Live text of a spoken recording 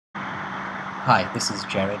Hi, this is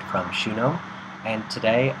Jared from Shuno, and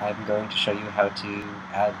today I'm going to show you how to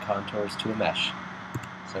add contours to a mesh.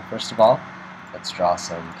 So first of all, let's draw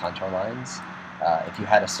some contour lines. If you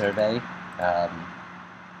had a survey, you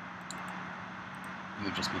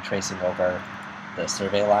would just be tracing over the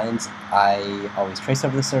survey lines. I always trace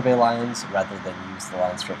over the survey lines rather than use the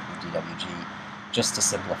lines straight from the DWG, just to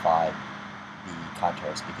simplify the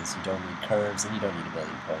contours, because you don't need curves and you don't need a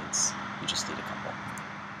million points, you just need a couple.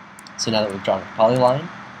 So now that we've drawn a polyline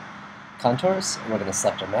contours, we're going to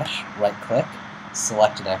select our mesh, right-click,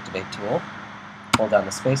 select and activate tool, hold down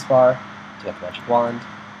the spacebar to get the magic wand,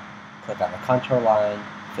 click on the contour line,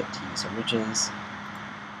 fit to user ridges,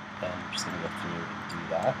 and we're just going to go through and do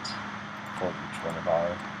that for each one of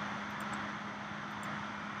our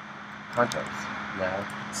contours. Now,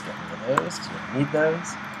 let's get rid of those because we don't need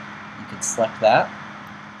those. You can select that,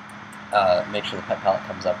 make sure the pet palette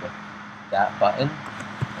comes up with that button,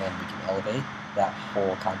 and we can elevate that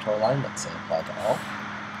whole contour line. Let's say apply to all.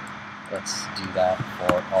 Let's do that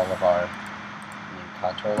for all of our new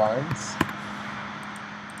contour lines.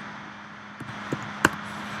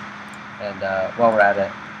 And while we're at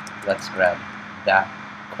it, let's grab that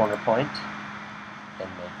corner point and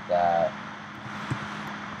make that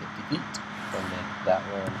 50 feet, and make that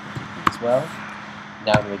one 50 feet as well.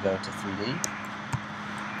 Now when we go to 3D,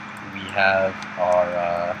 we have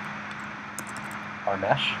our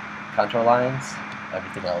mesh, contour lines,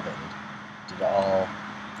 everything elevated. Did it all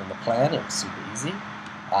from the plan. It was super easy.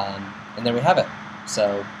 And there we have it.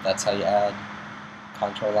 So that's how you add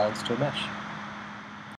contour lines to a mesh.